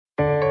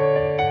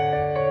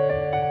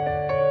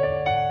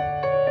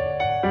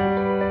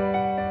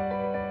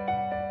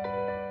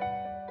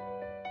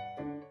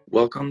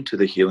Welcome to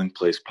the Healing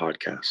Place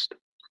podcast,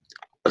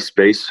 a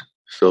space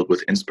filled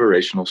with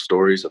inspirational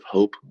stories of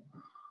hope,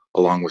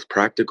 along with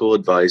practical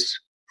advice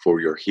for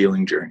your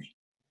healing journey.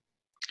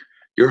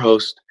 Your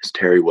host is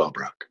Terry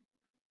Wellbrock,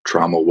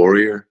 trauma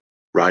warrior,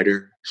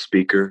 writer,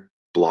 speaker,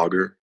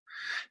 blogger,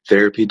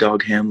 therapy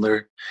dog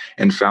handler,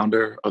 and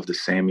founder of the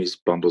Sammy's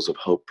Bundles of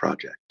Hope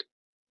project.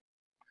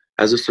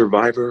 As a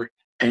survivor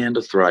and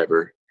a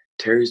thriver,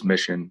 Terry's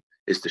mission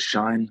is to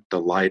shine the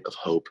light of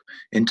hope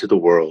into the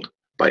world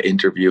by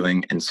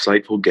interviewing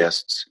insightful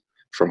guests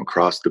from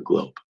across the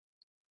globe.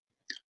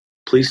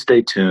 Please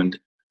stay tuned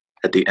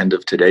at the end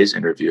of today's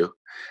interview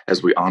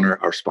as we honor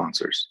our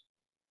sponsors.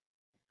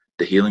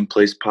 The Healing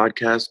Place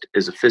podcast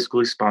is a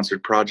fiscally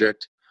sponsored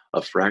project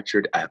of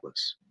Fractured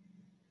Atlas.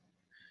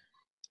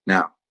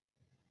 Now,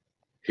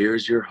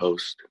 here's your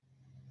host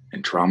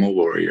and trauma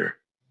warrior,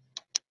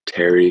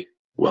 Terry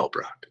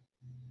Wellbrock.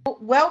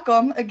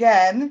 Welcome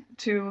again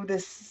to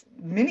this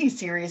mini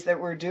series that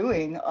we're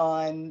doing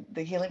on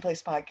the Healing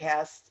Place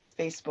podcast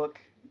Facebook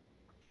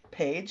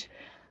page,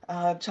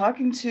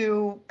 talking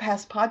to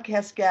past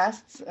podcast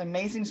guests,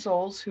 amazing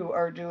souls who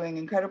are doing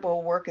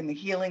incredible work in the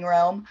healing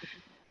realm,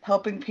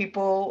 helping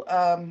people,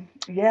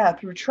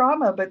 through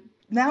trauma. But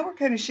now we're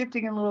kind of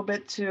shifting a little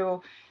bit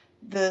to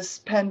this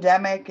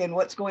pandemic and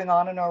what's going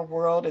on in our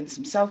world and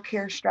some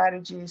self-care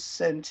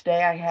strategies. And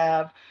today I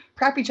have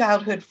crappy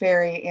childhood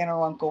fairy Anna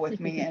Runkle with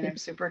me, and I'm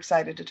super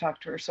excited to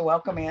talk to her. So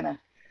welcome, Anna.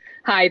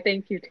 Hi,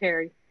 thank you,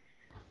 Terry.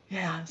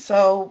 Yeah,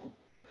 so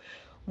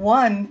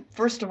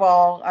first of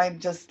all, I'm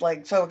just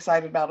so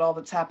excited about all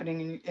that's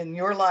happening in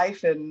your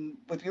life and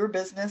with your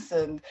business.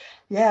 And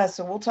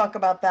so we'll talk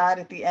about that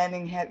at the end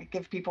and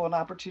give people an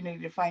opportunity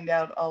to find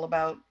out all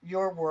about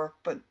your work.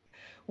 But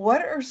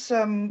what are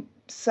some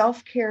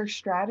self-care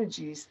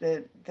strategies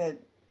that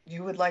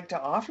you would like to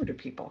offer to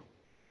people?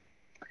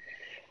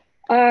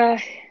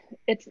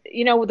 It's,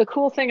 the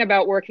cool thing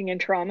about working in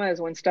trauma is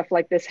when stuff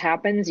like this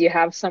happens, you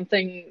have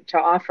something to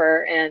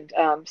offer. And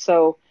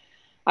so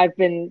I've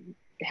been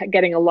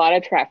getting a lot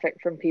of traffic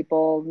from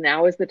people.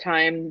 Now is the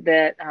time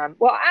that, I'm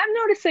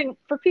noticing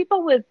for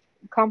people with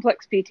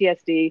complex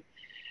PTSD,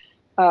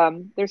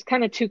 there's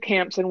kind of two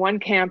camps. And one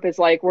camp is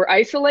like, we're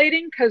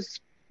isolating because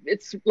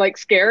it's like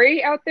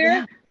scary out there.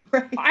 Yeah,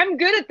 right. I'm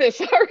good at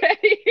this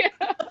already.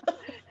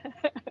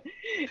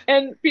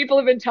 And people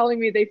have been telling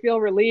me they feel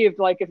relieved,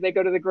 like if they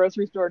go to the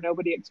grocery store,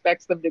 nobody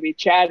expects them to be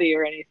chatty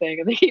or anything,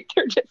 and they keep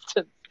their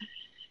distance.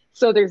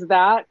 So there's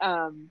that.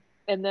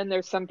 And then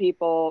there's some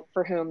people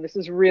for whom this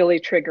is really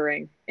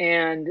triggering,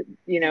 and,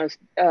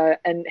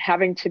 and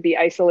having to be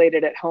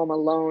isolated at home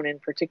alone in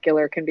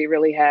particular can be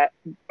really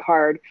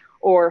hard,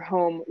 or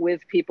home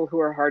with people who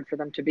are hard for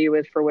them to be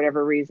with for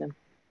whatever reason.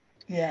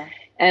 Yeah.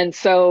 And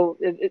so,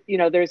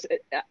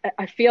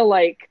 I feel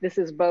like this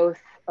is both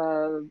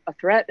a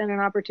threat and an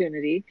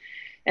opportunity.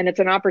 And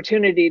it's an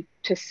opportunity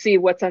to see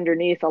what's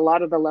underneath a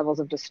lot of the levels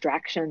of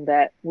distraction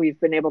that we've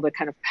been able to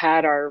kind of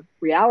pad our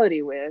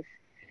reality with.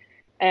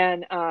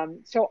 And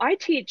so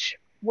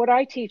what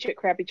I teach at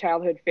Crappy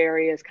Childhood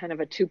Fairy is kind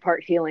of a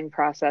two-part healing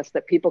process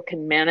that people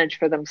can manage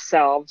for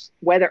themselves,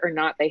 whether or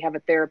not they have a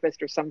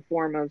therapist or some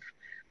form of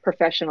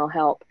professional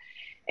help.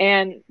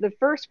 And the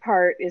first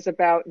part is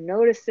about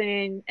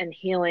noticing and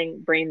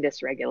healing brain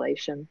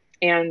dysregulation.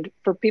 And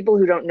for people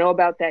who don't know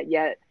about that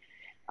yet,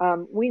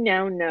 we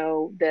now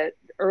know that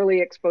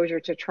early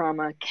exposure to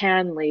trauma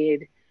can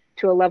lead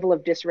to a level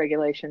of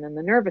dysregulation in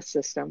the nervous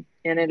system.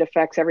 And it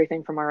affects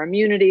everything from our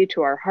immunity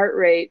to our heart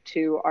rate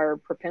to our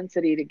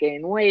propensity to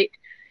gain weight,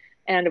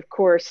 and of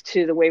course,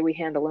 to the way we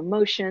handle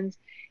emotions.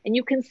 And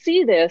you can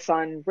see this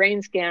on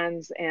brain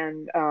scans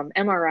and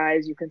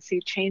MRIs. You can see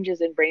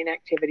changes in brain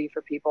activity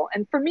for people.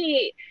 And for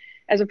me,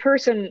 as a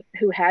person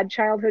who had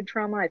childhood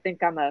trauma, I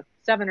think I'm a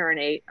 7 or an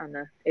 8 on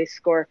the ACE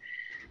score.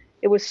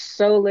 It was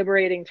so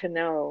liberating to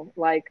know,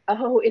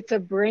 oh, it's a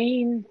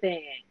brain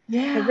thing.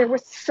 Yeah. Because there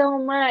was so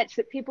much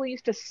that people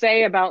used to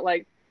say about,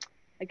 I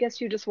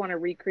guess you just want to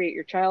recreate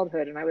your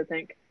childhood. And I would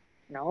think,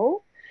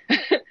 no,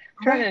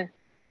 trying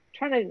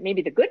to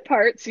maybe the good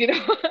parts,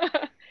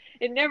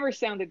 It never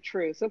sounded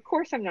true. So of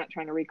course I'm not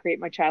trying to recreate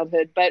my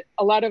childhood, but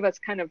a lot of us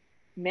kind of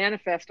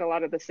manifest a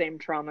lot of the same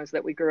traumas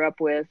that we grew up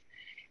with.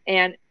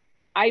 And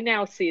I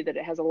now see that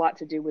it has a lot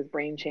to do with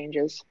brain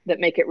changes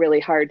that make it really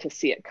hard to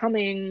see it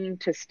coming,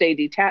 to stay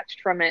detached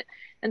from it.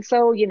 And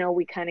so,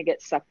 we kind of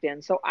get sucked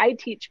in. So I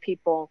teach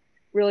people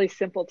really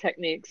simple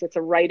techniques. It's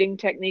a writing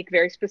technique,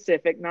 very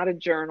specific, not a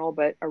journal,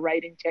 but a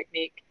writing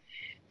technique,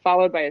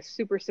 followed by a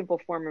super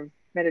simple form of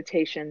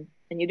meditation.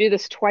 And you do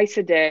this twice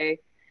a day.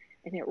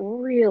 And it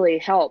really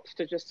helps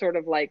to just sort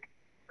of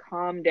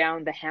calm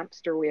down the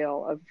hamster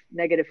wheel of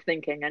negative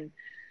thinking. And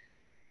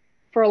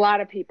for a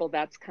lot of people,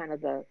 that's kind of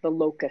the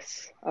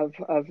locus of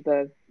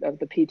the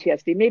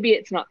PTSD. Maybe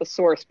it's not the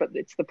source, but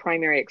it's the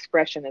primary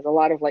expression is a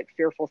lot of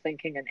fearful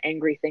thinking and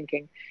angry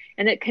thinking.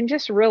 And it can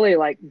just really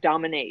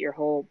dominate your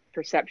whole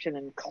perception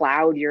and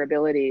cloud your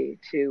ability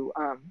to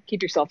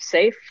keep yourself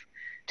safe,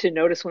 to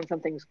notice when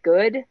something's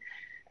good,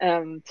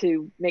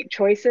 to make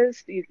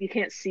choices. You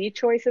can't see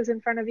choices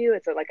in front of you.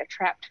 It's like a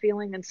trapped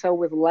feeling. And so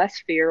with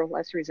less fear,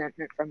 less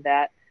resentment from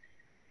that,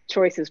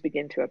 choices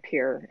begin to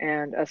appear,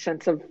 and a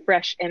sense of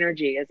fresh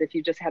energy, as if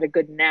you just had a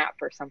good nap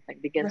or something,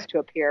 begins to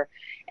appear.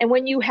 And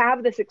when you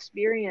have this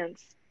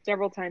experience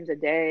several times a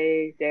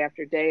day, day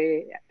after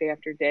day, day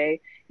after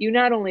day, you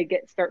not only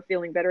start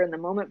feeling better in the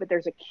moment, but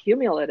there's a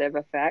cumulative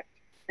effect,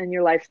 and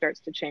your life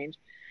starts to change.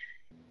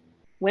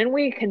 When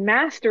we can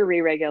master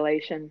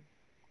re-regulation,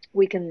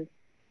 we can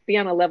be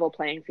on a level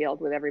playing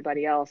field with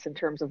everybody else in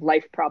terms of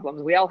life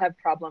problems. We all have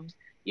problems.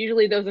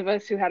 Usually those of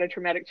us who had a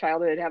traumatic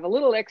childhood have a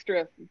little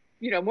extra,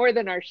 more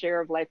than our share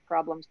of life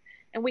problems,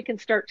 and we can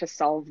start to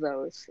solve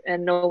those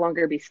and no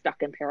longer be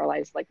stuck and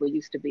paralyzed like we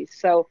used to be.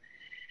 So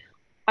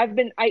I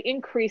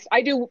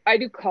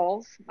do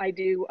calls.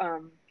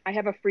 I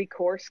have a free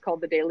course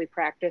called The Daily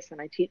Practice,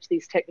 and I teach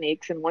these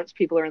techniques. And once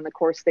people are in the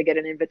course, they get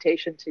an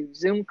invitation to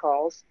Zoom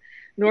calls.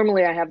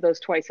 Normally I have those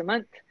twice a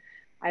month.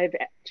 I've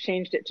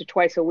changed it to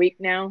twice a week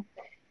now.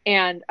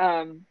 And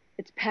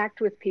it's packed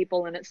with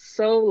people, and it's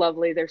so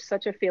lovely. There's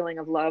such a feeling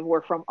of love.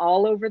 We're from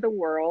all over the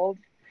world.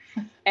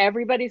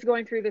 Everybody's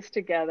going through this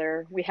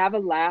together. We have a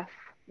laugh.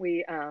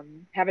 We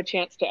have a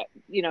chance to,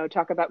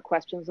 talk about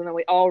questions, and then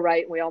we all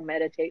write and we all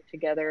meditate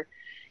together.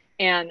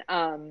 And,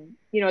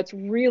 it's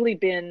really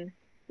been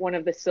one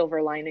of the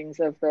silver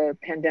linings of the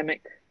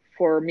pandemic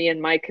for me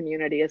and my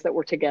community, is that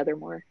we're together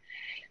more.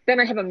 Then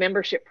I have a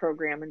membership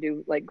program and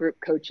do like group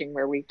coaching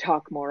where we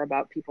talk more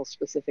about people's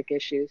specific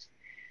issues.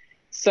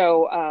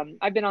 So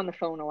I've been on the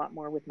phone a lot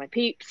more with my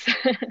peeps.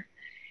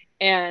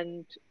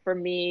 And for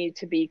me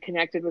to be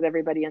connected with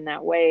everybody in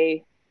that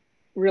way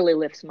really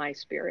lifts my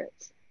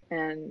spirits.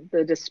 And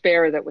the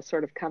despair that was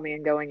sort of coming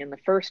and going in the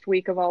first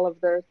week of all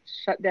of the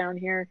shutdown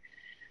here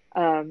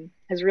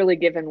has really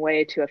given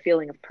way to a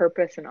feeling of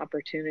purpose and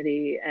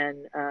opportunity,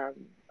 and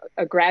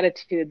a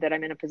gratitude that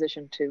I'm in a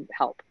position to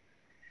help.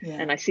 Yeah.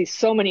 And I see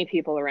so many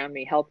people around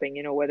me helping,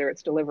 whether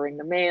it's delivering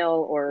the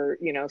mail or,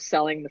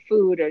 selling the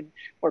food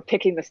or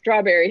picking the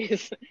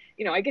strawberries.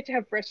 I get to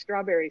have fresh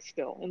strawberries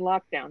still in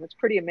lockdown. It's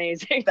pretty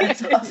amazing.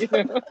 That's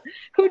awesome.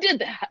 Who did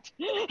that?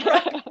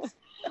 Right.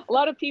 A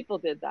lot of people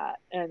did that.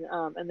 And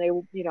they,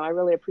 I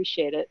really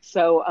appreciate it.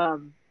 So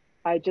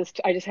I just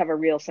have a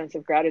real sense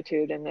of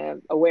gratitude and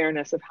the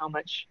awareness of how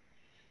much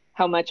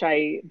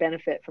I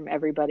benefit from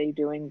everybody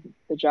doing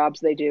the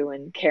jobs they do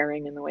and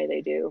caring in the way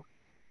they do.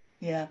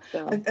 Yeah,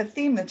 so. A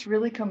theme that's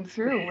really come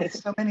through with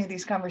so many of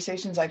these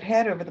conversations I've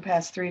had over the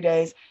past 3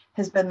 days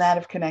has been that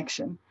of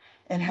connection,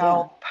 and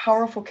how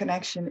powerful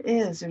connection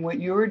is, and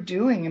what you're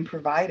doing and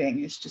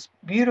providing is just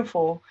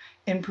beautiful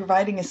in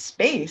providing a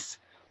space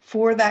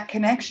for that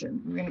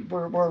connection.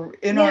 We're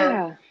in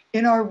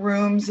our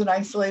rooms and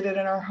isolated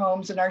in our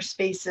homes and our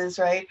spaces,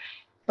 right?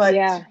 But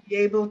to be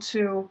able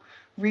to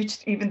reach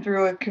even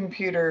through a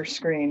computer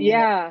screen,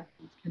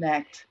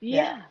 connect.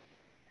 Yeah.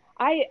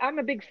 I'm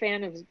a big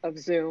fan of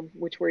Zoom,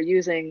 which we're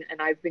using, and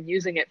I've been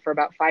using it for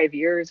about 5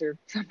 years or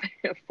something,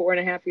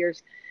 4.5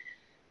 years.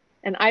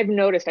 And I've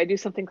noticed I do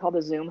something called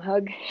a Zoom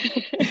hug,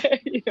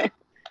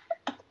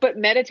 but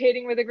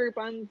meditating with a group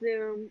on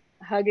Zoom,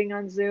 hugging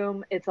on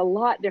Zoom, it's a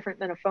lot different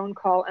than a phone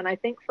call. And I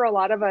think for a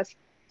lot of us,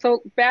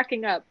 so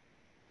backing up,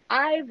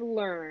 I've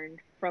learned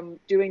from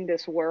doing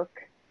this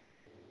work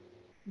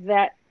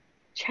that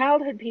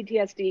childhood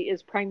PTSD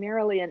is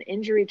primarily an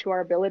injury to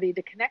our ability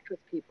to connect with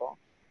people.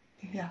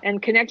 Yeah.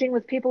 And connecting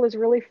with people is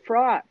really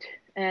fraught,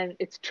 and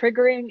it's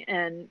triggering.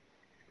 And,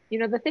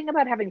 the thing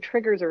about having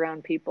triggers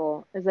around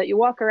people is that you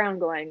walk around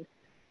going,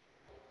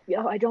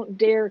 I don't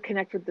dare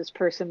connect with this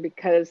person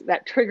because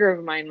that trigger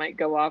of mine might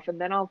go off, and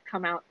then I'll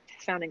come out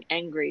sounding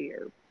angry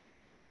or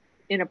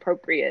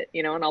inappropriate,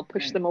 and I'll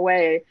push them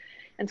away.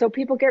 And so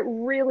people get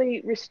really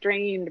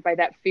restrained by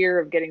that fear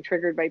of getting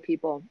triggered by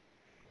people.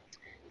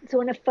 So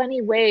in a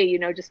funny way,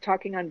 just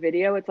talking on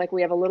video, it's like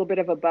we have a little bit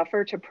of a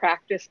buffer to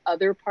practice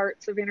other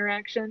parts of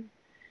interaction.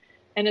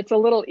 And it's a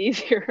little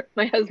easier.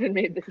 My husband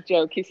made this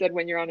joke. He said,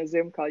 when you're on a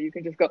Zoom call, you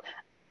can just go,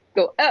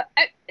 cut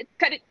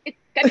it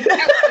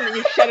out, and then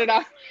you shut it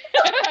off.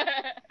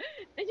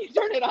 And you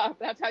turn it off.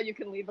 That's how you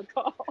can leave a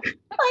call.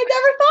 I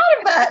never thought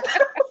of that.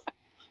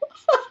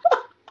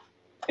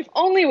 If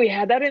only we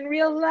had that in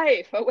real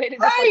life, a way to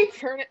just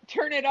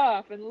turn it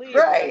off and leave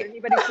without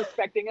anybody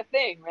suspecting a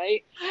thing,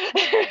 right?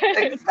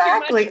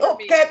 Exactly. Oh,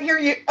 can't hear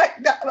you.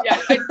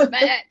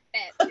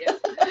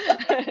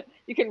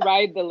 You can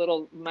ride the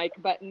little mic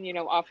button,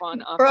 off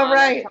on.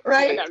 Right.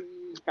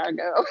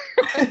 Cargo.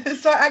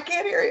 So I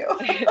can't hear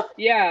you.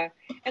 Yeah.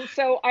 And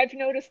so I've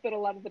noticed that a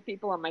lot of the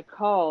people on my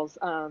calls,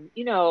 a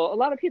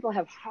lot of people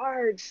have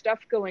hard stuff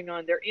going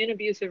on. They're in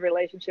abusive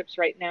relationships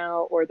right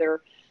now, or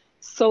they're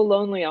so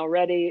lonely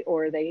already,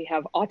 or they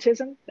have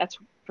autism. That's,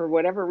 for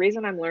whatever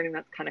reason, I'm learning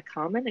that's kind of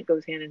common. It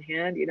goes hand in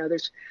hand.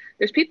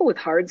 There's people with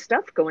hard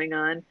stuff going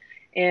on,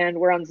 and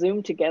we're on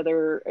Zoom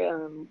together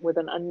with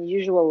an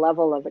unusual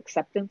level of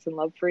acceptance and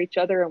love for each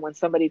other. And when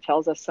somebody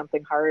tells us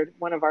something hard,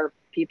 one of our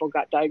people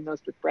got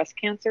diagnosed with breast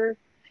cancer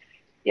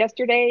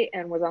yesterday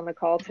and was on the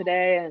call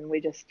today. And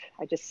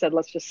I just said,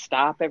 let's just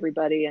stop,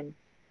 everybody, and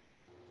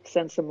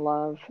send some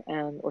love,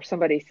 and or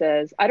somebody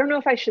says, I don't know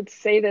if I should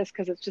say this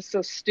because it's just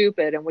so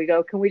stupid, and we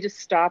go, can we just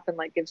stop and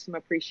like give some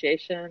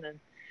appreciation and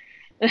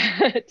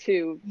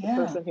to the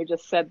person who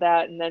just said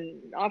that? And then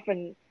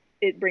often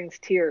it brings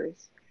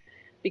tears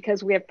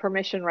because we have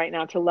permission right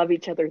now to love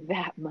each other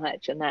that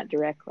much and that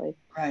directly.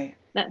 Right.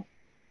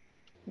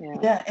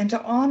 Yeah. And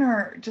to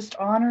honor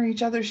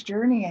each other's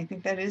journey. I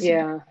think that is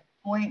a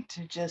point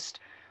to just,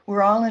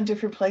 we're all in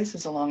different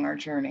places along our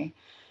journey.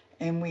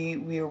 And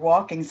we are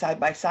walking side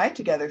by side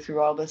together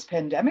through all this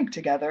pandemic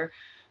together.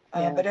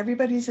 But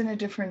everybody's in a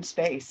different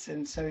space.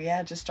 And so,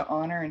 just to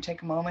honor and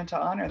take a moment to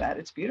honor that.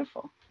 It's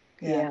beautiful.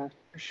 Yeah,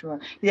 for sure.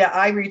 Yeah,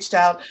 I reached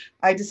out.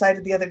 I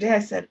decided the other day, I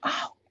said,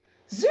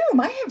 Zoom,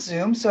 I have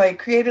Zoom. So I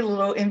created a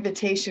little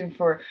invitation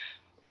for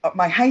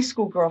my high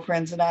school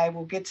girlfriends, and I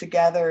will get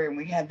together, and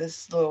we had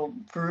this little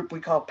group we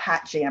call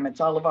Pat Jam.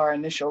 It's all of our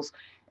initials.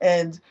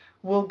 And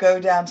we'll go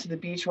down to the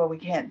beach. Well, we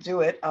can't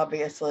do it,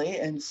 obviously.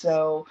 And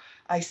so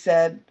I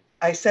sent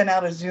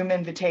out a Zoom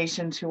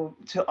invitation to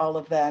all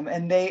of them,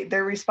 and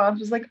their response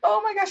was like,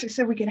 oh my gosh. I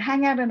said, we can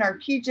hang out in our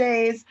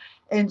PJs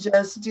and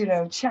just,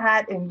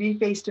 chat and be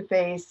face to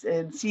face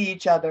and see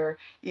each other,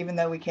 even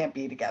though we can't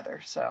be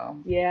together. So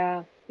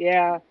yeah,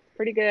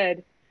 pretty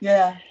good.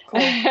 Yeah,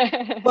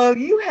 cool. Well,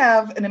 you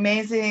have an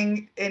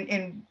amazing,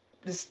 and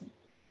this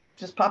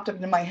just popped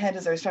up in my head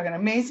as I was talking, an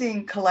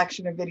amazing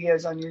collection of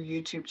videos on your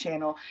YouTube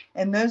channel.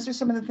 And those are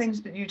some of the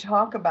things that you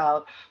talk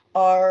about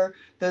are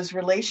those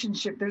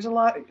relationships. There's a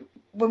lot,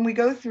 when we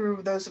go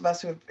through, those of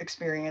us who have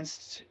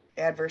experienced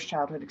adverse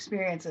childhood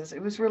experiences,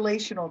 it was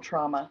relational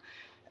trauma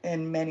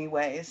in many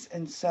ways.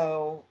 And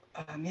so,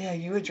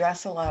 you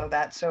address a lot of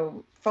that.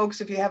 So folks,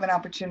 if you have an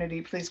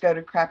opportunity, please go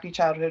to Crappy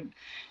Childhood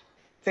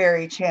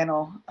Fairy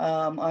channel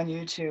on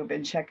YouTube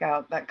and check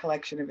out that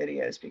collection of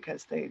videos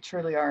because they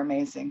truly are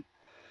amazing,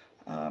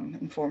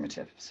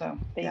 informative. So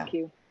thank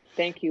you.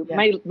 Yeah.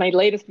 My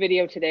latest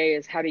video today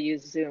is how to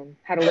use Zoom,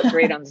 how to look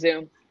great on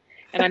Zoom,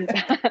 and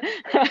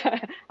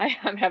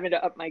I'm having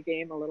to up my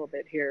game a little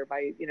bit here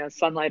by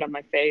sunlight on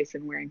my face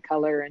and wearing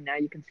color, and now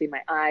you can see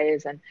my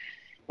eyes, and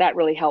that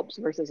really helps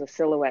versus a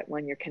silhouette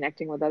when you're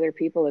connecting with other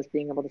people, is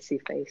being able to see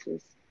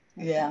faces.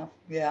 Yeah.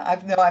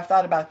 I've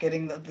thought about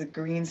getting the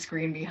green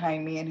screen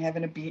behind me and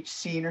having a beach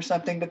scene or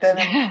something, but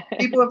then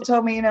people have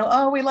told me,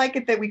 we like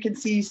it that we can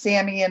see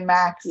Sammy and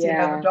Max,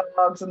 the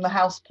dogs and the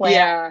house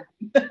plant.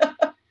 So,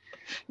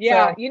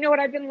 what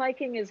I've been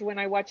liking is when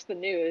I watch the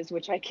news,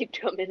 which I keep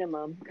to a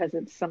minimum because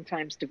it's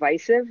sometimes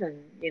divisive and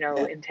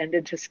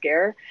intended to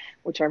scare,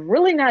 which I'm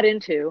really not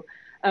into.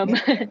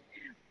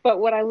 But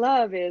what I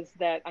love is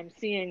that I'm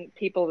seeing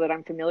people that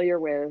I'm familiar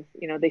with,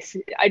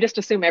 I just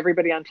assume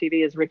everybody on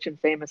TV is rich and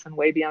famous and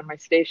way beyond my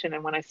station.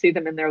 And when I see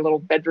them in their little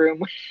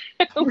bedroom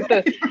with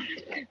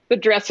the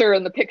dresser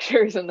and the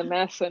pictures and the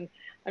mess, and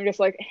I'm just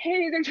like,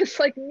 hey, they're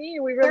just like me.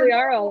 We really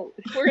are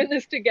we're in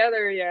this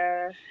together.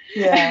 Yeah.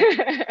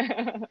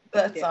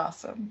 That's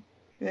awesome.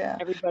 Yeah.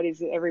 Everybody's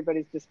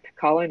just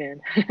calling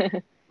in.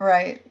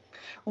 Right.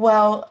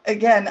 Well,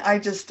 again, I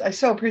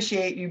so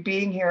appreciate you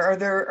being here. Are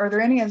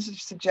there any other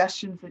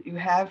suggestions that you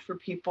have for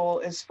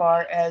people as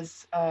far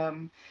as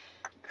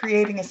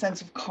creating a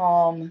sense of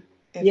calm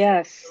if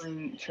you're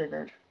feeling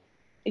triggered?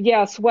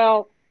 Yes.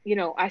 Well,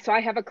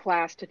 I have a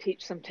class to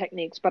teach some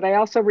techniques, but I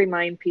also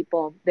remind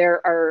people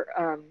there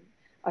are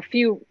a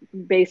few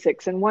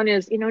basics. And one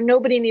is,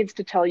 nobody needs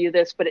to tell you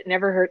this, but it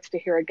never hurts to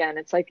hear again.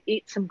 It's like,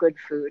 eat some good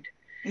food.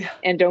 Yeah.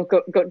 And don't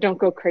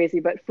go crazy,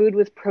 but food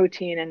with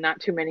protein and not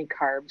too many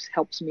carbs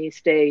helps me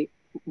stay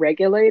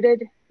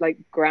regulated, like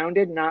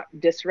grounded, not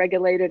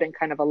dysregulated and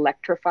kind of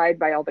electrified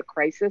by all the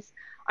crisis.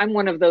 I'm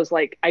one of those,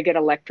 like, I get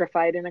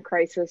electrified in a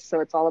crisis. So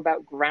it's all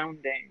about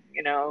grounding,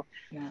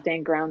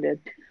 staying grounded.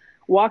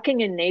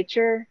 Walking in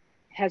nature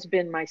has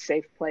been my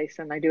safe place.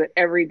 And I do it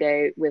every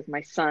day with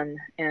my son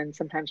and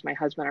sometimes my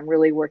husband. I'm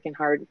really working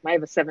hard. I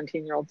have a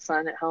 17-year-old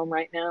son at home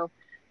right now.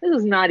 This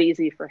is not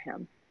easy for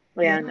him.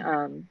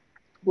 And,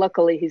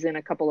 luckily, he's in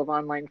a couple of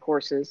online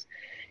courses,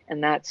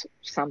 and that's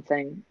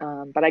something.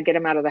 But I get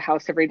him out of the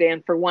house every day.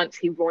 And for once,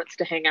 he wants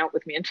to hang out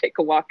with me and take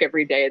a walk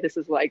every day. This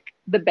is like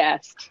the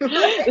best.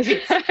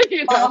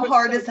 Mom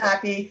heart is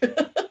happy.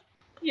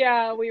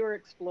 Yeah, we were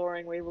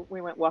exploring. We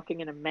went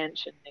walking in a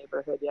mansion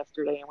neighborhood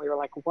yesterday, and we were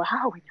like,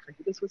 wow, we never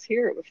knew this was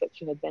here. It was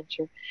such an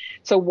adventure.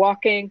 So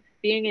walking,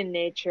 being in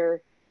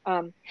nature,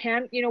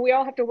 we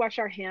all have to wash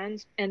our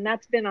hands, and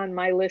that's been on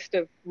my list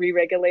of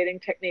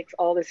re-regulating techniques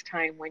all this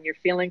time. When you're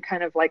feeling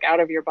kind of like out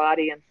of your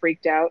body and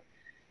freaked out,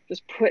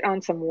 just put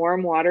on some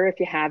warm water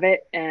if you have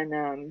it,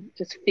 and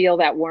just feel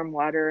that warm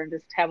water and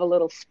just have a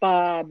little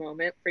spa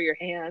moment for your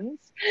hands.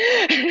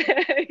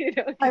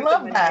 I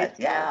love that.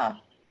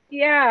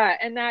 Yeah,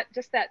 and that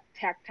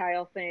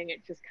tactile thing,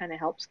 it just kind of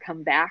helps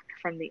come back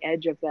from the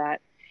edge of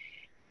that.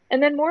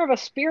 And then more of a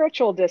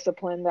spiritual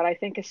discipline that I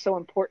think is so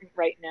important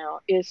right now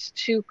is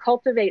to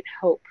cultivate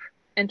hope.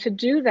 And to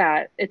do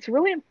that, it's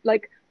really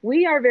like,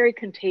 we are very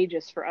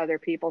contagious for other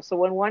people. So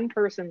when one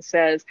person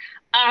says,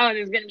 oh,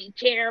 it's going to be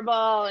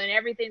terrible and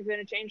everything's going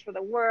to change for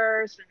the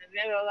worse, and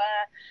blah, blah, blah,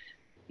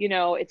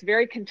 it's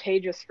very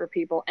contagious for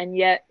people. And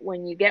yet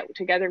when you get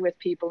together with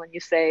people and you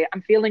say,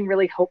 I'm feeling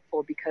really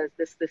hopeful because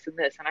this, and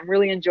this, and I'm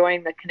really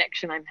enjoying the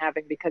connection I'm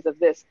having because of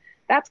this,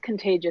 that's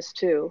contagious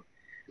too.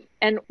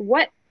 And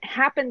what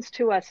happens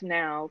to us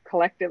now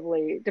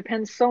collectively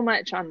depends so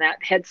much on that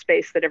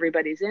headspace that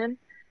everybody's in.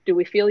 Do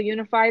we feel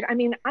unified? I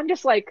mean, I'm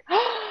just like,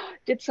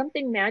 did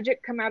something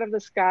magic come out of the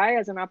sky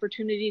as an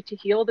opportunity to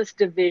heal this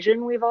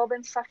division we've all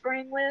been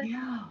suffering with?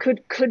 Yeah.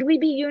 Could we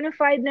be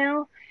unified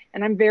now?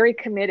 And I'm very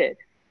committed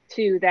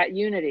to that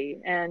unity.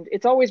 And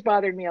it's always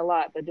bothered me a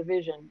lot, the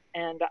division.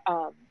 And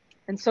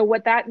so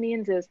what that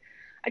means is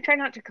I try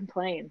not to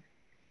complain.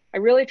 I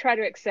really try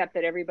to accept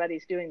that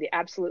everybody's doing the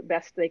absolute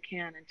best they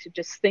can, and to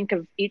just think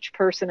of each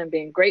person and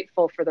being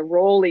grateful for the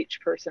role each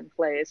person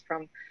plays,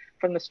 from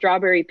the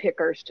strawberry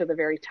pickers to the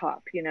very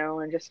top,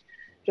 and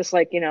just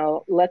like,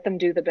 let them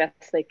do the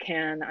best they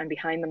can. I'm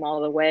behind them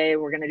all the way.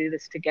 We're going to do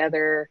this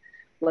together.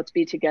 Let's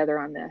be together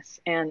on this.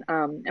 And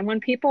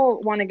when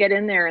people want to get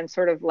in there and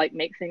sort of like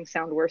make things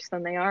sound worse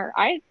than they are,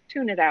 I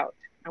tune it out.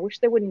 I wish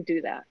they wouldn't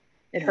do that.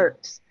 It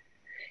hurts.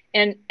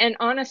 And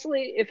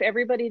honestly, if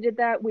everybody did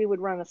that, we would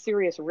run a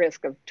serious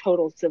risk of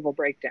total civil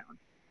breakdown.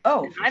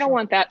 Oh, I don't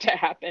want that to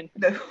happen.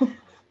 No.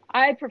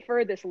 I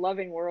prefer this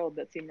loving world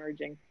that's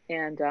emerging.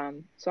 And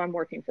so I'm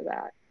working for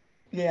that.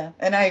 Yeah.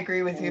 And I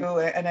agree with you.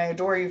 And I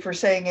adore you for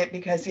saying it,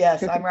 because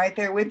yes, I'm right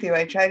there with you.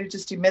 I try to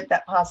just emit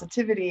that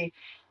positivity.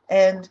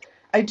 And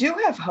I do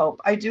have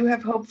hope. I do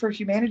have hope for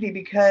humanity,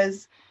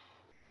 because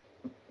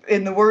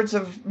in the words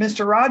of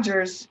Mr.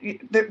 Rogers,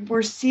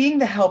 we're seeing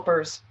the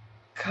helpers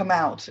come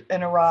out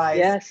and arise.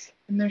 Yes.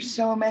 And there's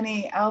so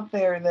many out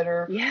there that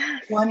are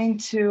wanting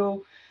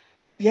to,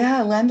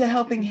 lend a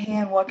helping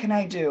hand. What can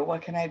I do?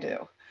 What can I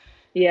do?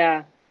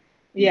 Yeah,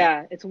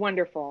 it's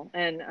wonderful.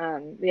 And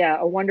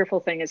a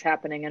wonderful thing is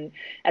happening, and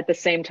at the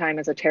same time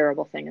as a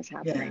terrible thing is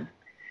happening. Yeah.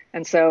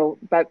 And so,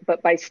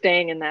 but by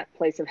staying in that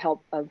place of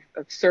help, of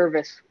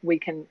service, we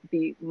can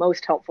be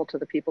most helpful to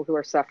the people who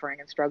are suffering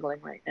and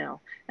struggling right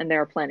now. And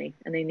there are plenty,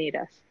 and they need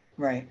us.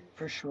 Right,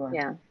 for sure.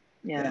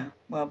 Yeah.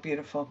 Well,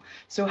 beautiful.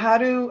 So how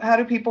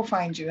do people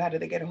find you? How do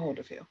they get a hold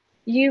of you?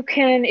 You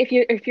can,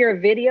 if you're a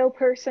video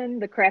person,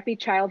 the Crappy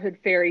Childhood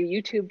Fairy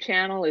YouTube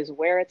channel is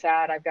where it's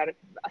at. I've got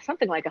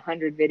something like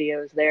 100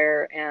 videos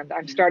there, and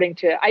I'm starting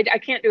to, I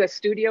can't do a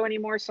studio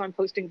anymore, so I'm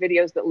posting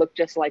videos that look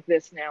just like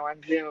this now on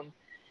Zoom,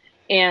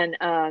 and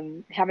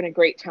having a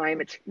great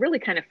time. It's really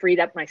kind of freed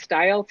up my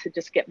style to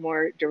just get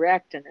more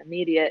direct and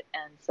immediate,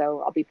 and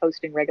so I'll be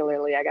posting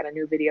regularly. I got a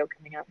new video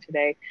coming out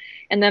today.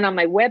 And then on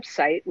my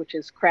website, which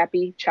is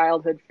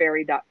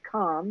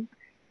crappychildhoodfairy.com,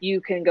 you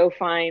can go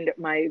find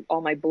all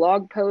my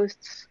blog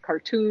posts,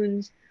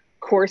 cartoons,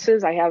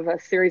 courses. I have a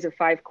series of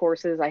 5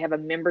 courses. I have a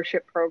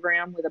membership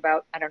program with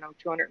about,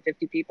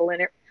 250 people in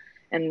it,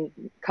 and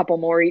a couple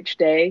more each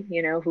day,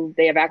 who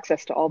they have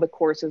access to all the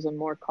courses and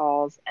more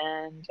calls,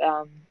 and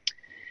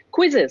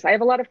quizzes. I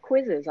have a lot of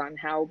quizzes on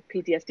how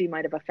PTSD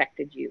might have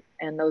affected you.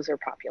 And those are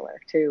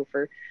popular too,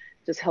 for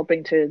just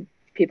helping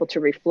people to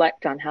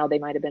reflect on how they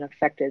might have been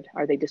affected.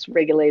 Are they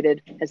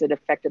dysregulated? Has it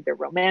affected their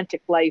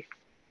romantic life?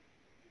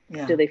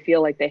 Yeah. Do they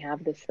feel like they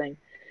have this thing?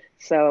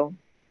 So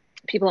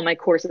people in my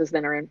courses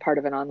then are in part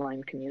of an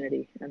online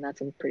community, and that's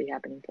a pretty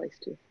happening place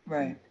too.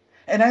 Right.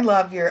 And I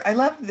love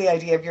the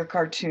idea of your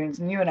cartoons,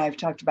 and you and I have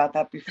talked about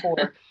that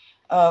before,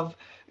 of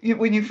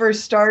when you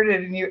first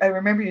started, and I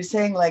remember you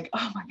saying like,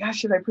 oh my gosh,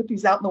 should I put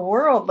these out in the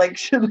world? Like,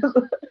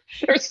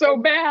 they're so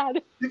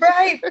bad.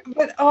 Right.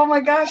 But oh my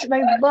gosh. And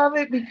I love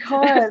it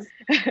because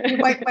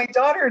my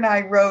daughter and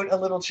I wrote a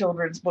little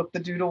children's book, The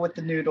Doodle with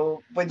the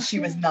Noodle, when she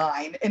was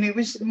 9. And it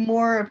was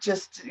more of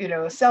just,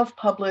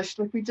 self-published.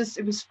 Like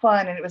it was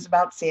fun. And it was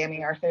about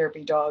Sammy, our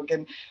therapy dog.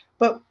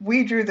 But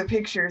we drew the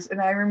pictures,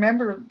 and I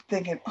remember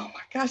thinking, oh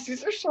my gosh,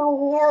 these are so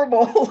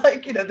horrible.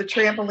 Like, the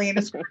trampoline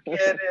is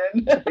crooked.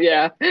 And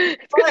yeah.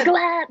 It's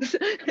glass.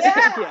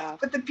 Yeah.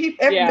 But the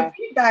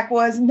feedback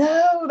was,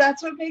 no,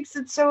 that's what makes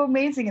it so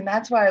amazing. And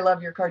that's why I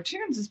love your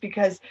cartoons, is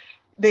because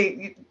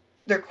they're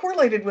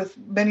correlated with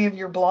many of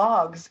your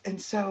blogs.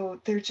 And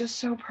so they're just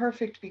so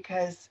perfect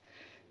because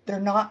they're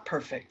not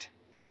perfect.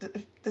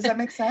 Does that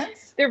make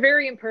sense? They're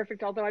very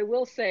imperfect, although I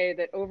will say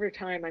that over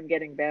time I'm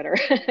getting better.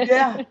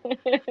 Yeah.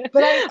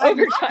 But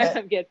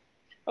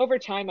over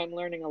time I'm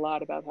learning a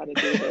lot about how to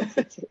do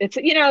this.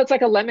 It's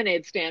like a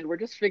lemonade stand. We're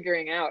just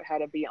figuring out how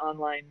to be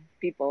online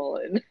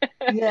people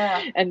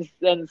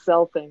and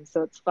sell things.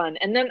 So it's fun.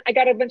 And then I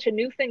got a bunch of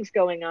new things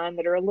going on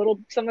that are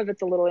some of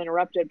it's a little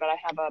interrupted, but I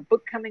have a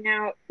book coming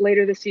out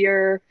later this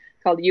year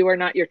called You Are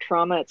Not Your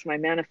Trauma. It's my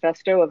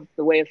manifesto of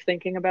the way of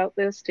thinking about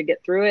this to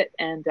get through it.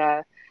 And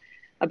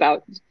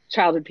about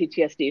childhood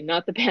PTSD,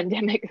 not the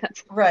pandemic.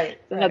 That's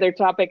another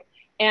topic.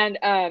 And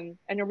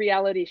a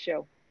reality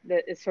show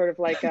that is sort of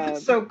like a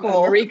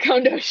Marie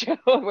Kondo show,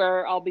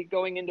 where I'll be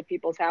going into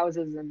people's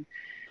houses and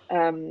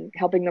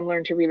helping them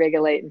learn to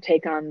re-regulate and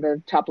take on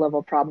the top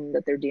level problem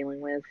that they're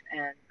dealing with,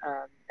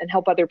 and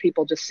help other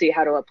people just see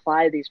how to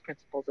apply these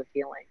principles of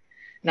healing.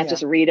 Not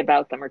just read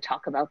about them or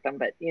talk about them,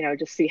 but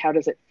just see how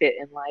does it fit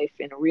in life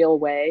in a real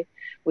way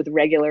with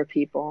regular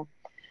people.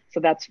 So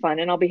that's fun.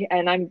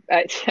 And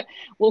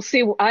we'll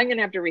see. I'm going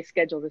to have to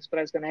reschedule this, but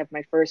I was going to have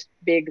my first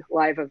big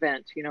live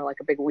event, like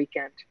a big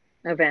weekend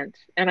event.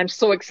 And I'm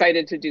so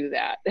excited to do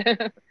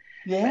that.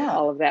 Yeah.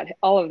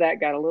 all of that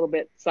got a little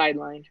bit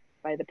sidelined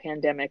by the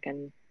pandemic,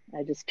 and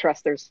I just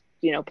trust there's,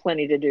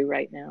 plenty to do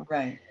right now.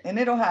 Right. And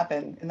it'll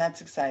happen, and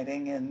that's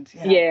exciting. And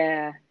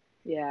yeah.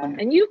 And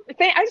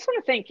I just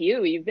want to thank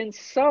you. You've been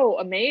so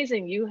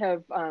amazing. You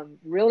have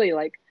really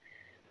I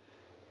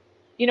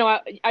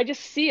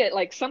just see it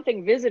like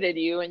something visited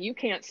you and you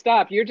can't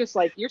stop. You're just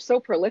you're so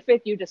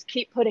prolific. You just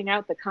keep putting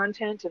out the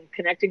content and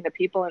connecting the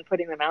people and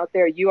putting them out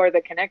there. You are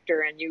the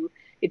connector, and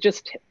it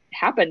just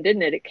happened,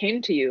 didn't it? It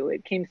came to you.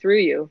 It came through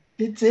you.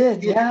 It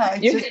did. Yeah.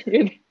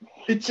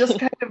 It just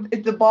kind of,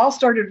 the ball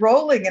started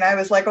rolling, and I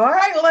was like, all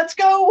right, well, let's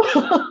go.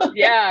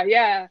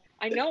 Yeah.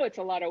 I know it's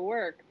a lot of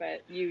work,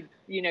 but you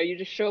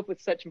just show up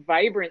with such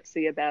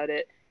vibrancy about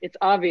it. It's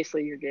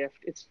obviously your gift.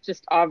 It's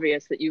just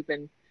obvious that you've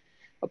been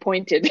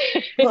appointed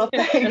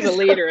as a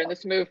leader in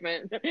this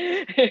movement.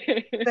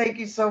 Thank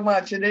you so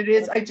much. And it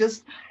is,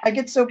 I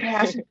get so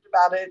passionate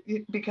about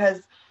it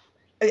because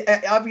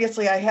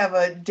obviously I have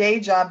a day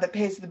job that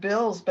pays the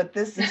bills, but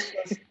this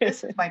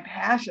is my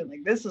passion.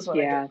 Like, this is what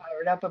I get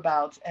fired up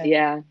about.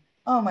 And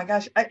oh my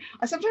gosh, I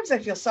sometimes I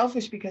feel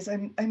selfish because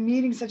I'm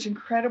meeting such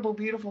incredible,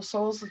 beautiful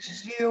souls such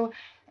as you,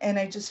 and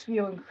I just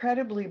feel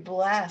incredibly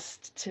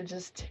blessed to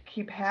just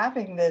keep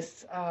having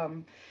this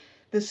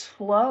this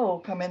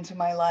flow come into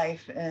my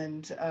life,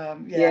 and so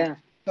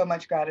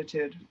much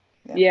gratitude.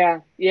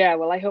 Yeah.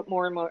 Well, I hope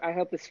more and more. I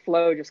hope this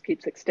flow just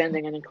keeps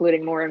extending and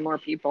including more and more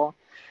people.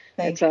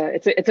 It's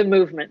a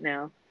movement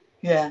now.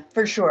 Yeah,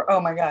 for sure. Oh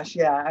my gosh,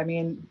 yeah. I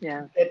mean,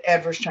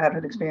 adverse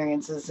childhood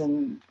experiences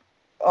and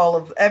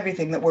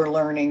everything that we're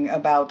learning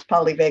about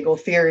polyvagal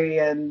theory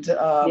and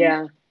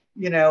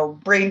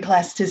brain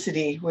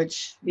plasticity,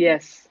 which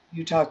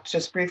you talked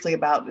just briefly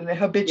about, the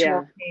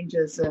habitual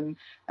changes, and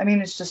I mean,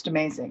 it's just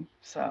amazing.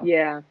 So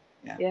yeah.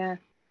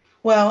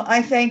 Well,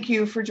 I thank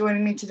you for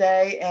joining me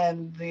today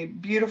and the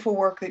beautiful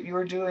work that you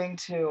are doing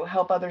to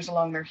help others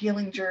along their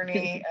healing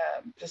journey.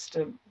 Just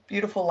a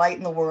beautiful light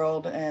in the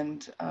world,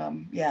 and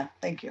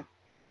thank you.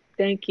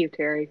 Thank you,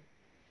 Terry.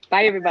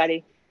 Bye,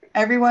 everybody.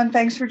 Everyone,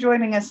 thanks for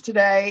joining us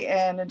today,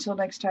 and until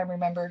next time,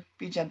 remember,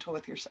 be gentle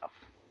with yourself.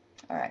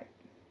 All right,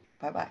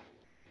 bye-bye.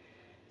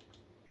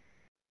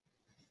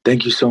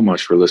 Thank you so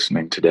much for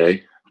listening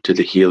today to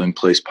the Healing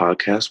Place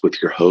podcast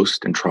with your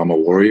host and trauma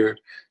warrior,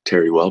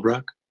 Terry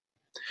Wellbrock.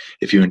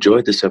 If you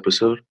enjoyed this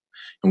episode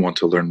and want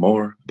to learn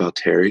more about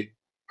Terry,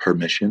 her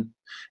mission,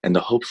 and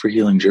the Hope for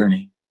Healing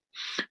journey,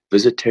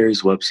 visit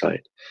Terry's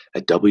website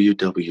at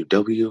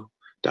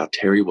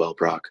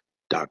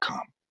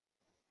www.terrywellbrock.com.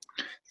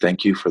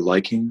 Thank you for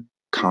liking,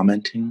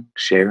 commenting,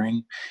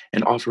 sharing,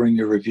 and offering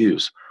your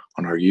reviews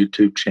on our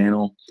YouTube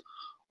channel,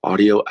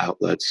 audio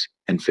outlets,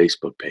 and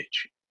Facebook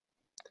page.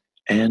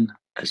 And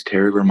as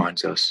Terry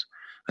reminds us,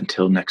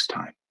 until next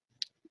time,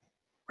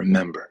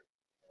 remember,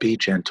 be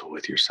gentle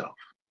with yourself.